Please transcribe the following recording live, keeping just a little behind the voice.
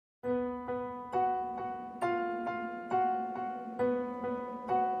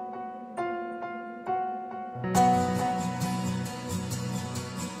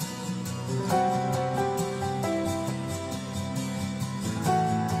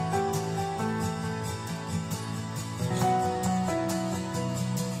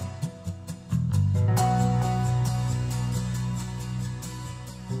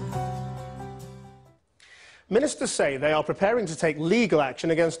Ministers say they are preparing to take legal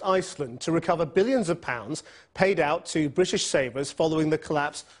action against Iceland to recover billions of pounds paid out to British savers following the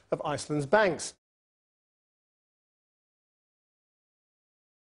collapse of Iceland's banks.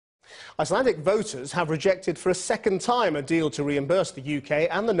 Icelandic voters have rejected for a second time a deal to reimburse the UK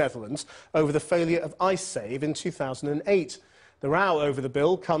and the Netherlands over the failure of Icesave in 2008. The row over the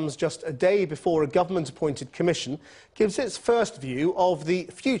bill comes just a day before a government-appointed commission gives its first view of the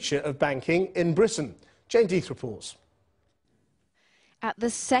future of banking in Britain. Jane Death reports. At the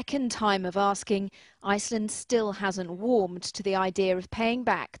second time of asking, Iceland still hasn't warmed to the idea of paying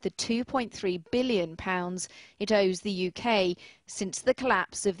back the £2.3 billion it owes the UK since the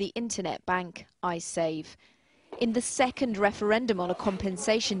collapse of the internet bank Icesave. In the second referendum on a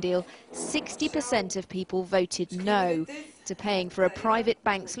compensation deal, 60% of people voted no to paying for a private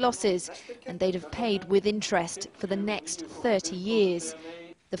bank's losses, and they'd have paid with interest for the next 30 years.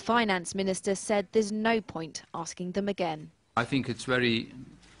 The finance minister said there's no point asking them again. I think it's very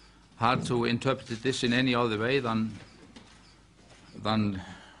hard to interpret this in any other way than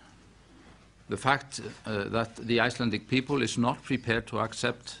the fact that the Icelandic people is not prepared to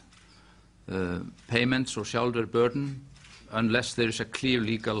accept payments or shoulder burden unless there is a clear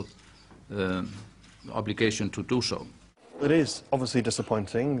legal obligation to do so. It is obviously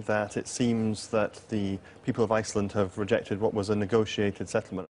disappointing that it seems that the people of Iceland have rejected what was a negotiated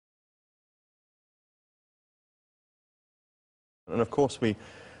settlement. And of course we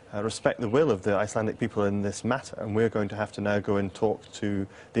respect the will of the Icelandic people in this matter, and we're going to have to now go and talk to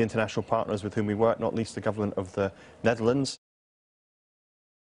the international partners with whom we work, not least the government of the Netherlands.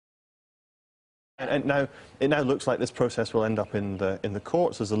 And now it looks like this process will end up in the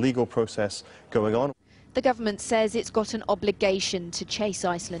courts. There's a legal process going on. The government says it's got an obligation to chase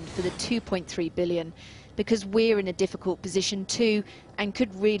Iceland for the £2.3 billion because we're in a difficult position too and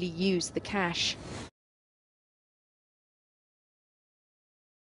could really use the cash.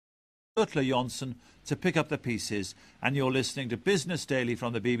 Butler Jonsson to pick up the pieces, and you're listening to Business Daily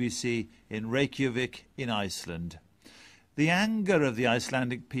from the BBC in Reykjavik in Iceland. The anger of the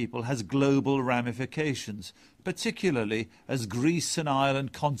Icelandic people has global ramifications, particularly as Greece and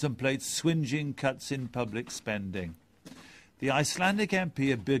Ireland contemplate swingeing cuts in public spending. The Icelandic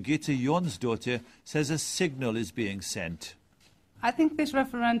MP Birgitta Jónsdóttir says a signal is being sent. I think this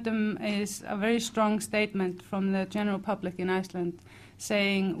referendum is a very strong statement from the general public in Iceland,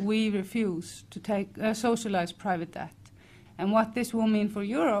 saying we refuse to socialise private debt. And what this will mean for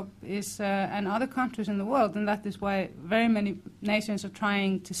Europe is, and other countries in the world, and that is why very many nations are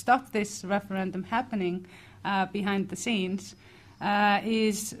trying to stop this referendum happening behind the scenes,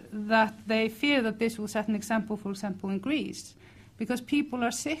 is that they fear that this will set an example, for example, in Greece, because people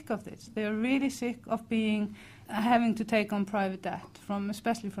are sick of this. They are really sick of having to take on private debt,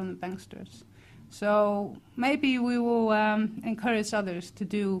 especially from the banksters. So maybe we will encourage others to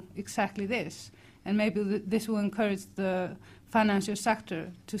do exactly this, and maybe this will encourage the financial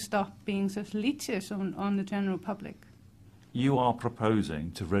sector to stop being so leeches on the general public. You are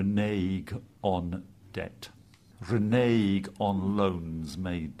proposing to renege on debt, renege on loans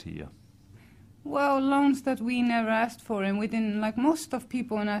made to you. Well, loans that we never asked for, and we didn't, like most of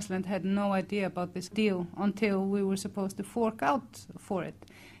people in Iceland had no idea about this deal until we were supposed to fork out for it.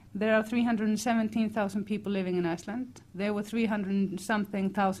 There are 317,000 people living in Iceland. There were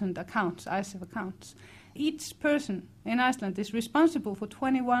 300-something thousand accounts, Icesave accounts. Each person in Iceland is responsible for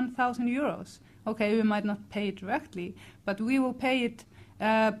 21,000 euros. Okay, we might not pay it directly, but we will pay it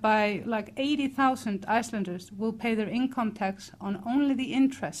by like 80,000 Icelanders will pay their income tax on only the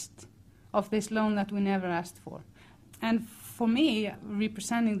interest of this loan that we never asked for. And for me,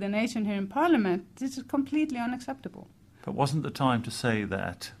 representing the nation here in Parliament, this is completely unacceptable. But wasn't the time to say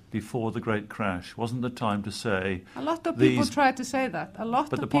that before the great crash? Wasn't the time to say... A lot of people tried to say that.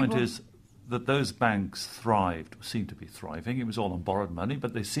 But the point is that those banks thrived, seemed to be thriving. It was all on borrowed money,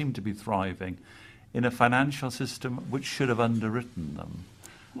 but they seemed to be thriving in a financial system which should have underwritten them.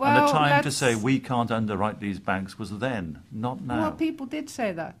 Well, and the time to say we can't underwrite these banks was then, not now. Well, people did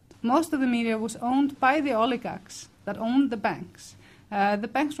say that. Most of the media was owned by the oligarchs that owned the banks. The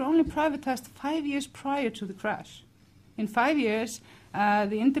banks were only privatized 5 years prior to the crash. In 5 years,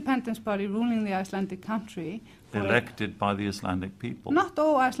 the Independence Party ruling the Icelandic country... Elected by the Icelandic people. Not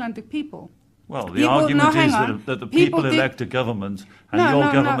all Icelandic people. Well, the argument is that the people elect a government, and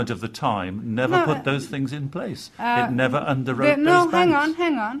your government of the time never put those things in place. It never underwrote those banks.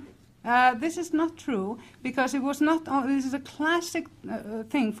 Hang on. This is not true, because it was not. This is a classic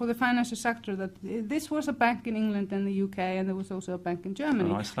thing for the financial sector. That this was a bank in England and the UK, and there was also a bank in Germany.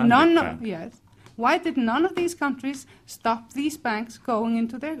 An Icelandic bank. Yes. Why did none of these countries stop these banks going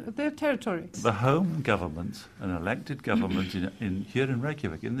into their territory? The home government, an elected government here in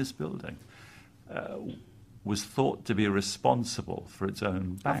Reykjavik, in this building, was thought to be responsible for its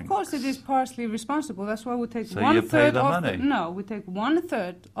own banks. Of course it is partially responsible. That's why we take so one you third pay the of money. we take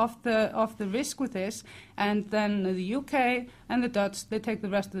 1/3 of the risk with this, and then the UK and the Dutch, they take the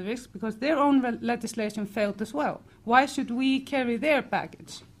rest of the risk because their own legislation failed as well. Why should we carry their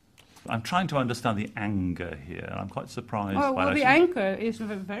baggage? I'm trying to understand the anger here, and I'm quite surprised by Well, that. the anger is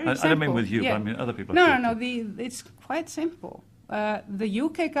very simple. I don't mean with you, yeah. but I mean other people. No. It's quite simple. The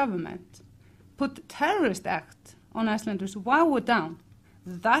UK government put terrorist act on Icelanders while we're down.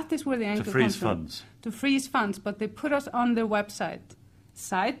 That is where the anger To freeze comes from. funds. To freeze funds, but they put us on their website,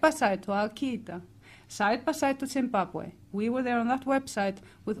 side by side to Al-Qaeda, side by side to Zimbabwe. We were there on that website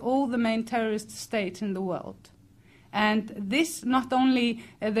with all the main terrorist states in the world. And this not only,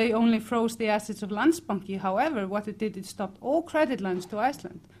 they only froze the assets of Landsbanki, however, what it did, it stopped all credit lines to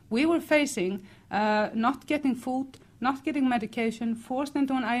Iceland. We were facing not getting food, not getting medication, forced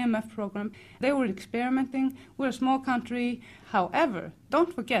into an IMF program. They were experimenting. We're a small country. However,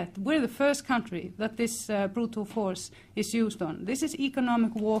 don't forget, we're the first country that this brutal force is used on. This is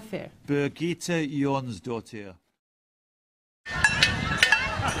economic warfare. Birgitte Jonsdottir.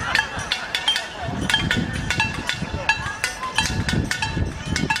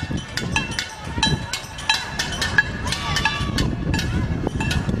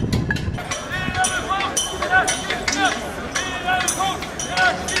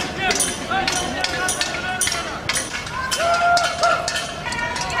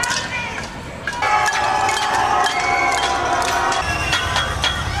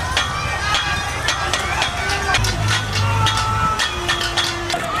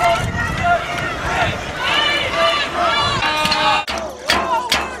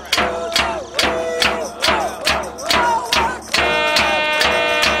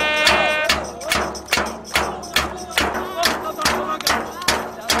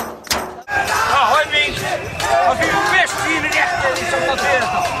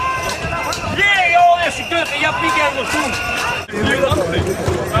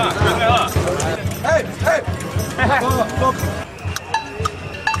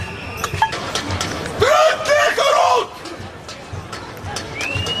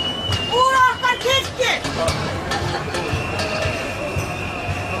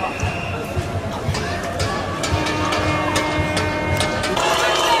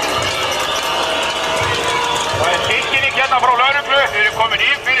 Frá lögreglu, við erum komin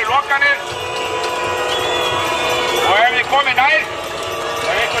inn fyrir lokanir og ef við komum nær,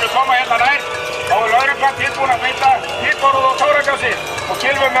 ef ykkur koma hérna nær, þá lögreglan tilbúin að beita hitborð og táragasi og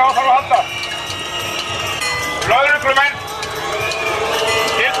kylfum með áþarf að halda. Lögreglumenn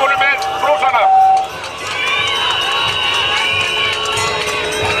tilbúin með brúsana.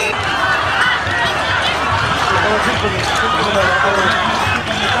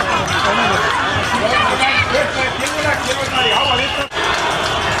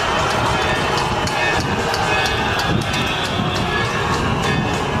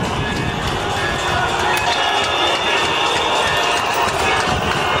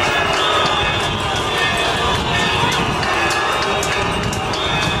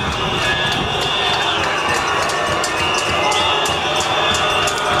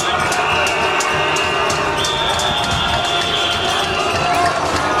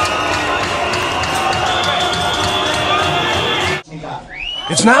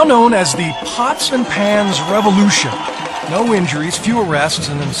 It's now known as the Pots and Pans Revolution. No injuries, few arrests,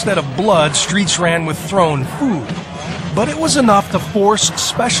 and instead of blood, streets ran with thrown food. But it was enough to force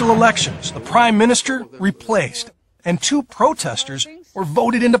special elections. The Prime Minister replaced, and 2 protesters were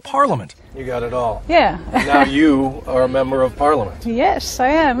voted into Parliament. You got it all. Yeah. Now you are a member of Parliament. Yes, I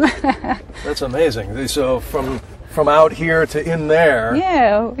am. That's amazing. So from out here to in there,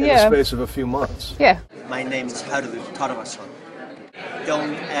 in the space of a few months. Yeah. My name is Harður Torfason.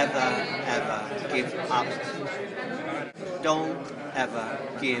 Don't ever give up. Don't ever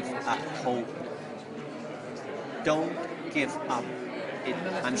give up hope. Don't give up.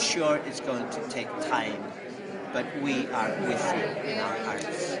 I'm sure it's going to take time, but we are with you in our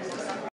hearts.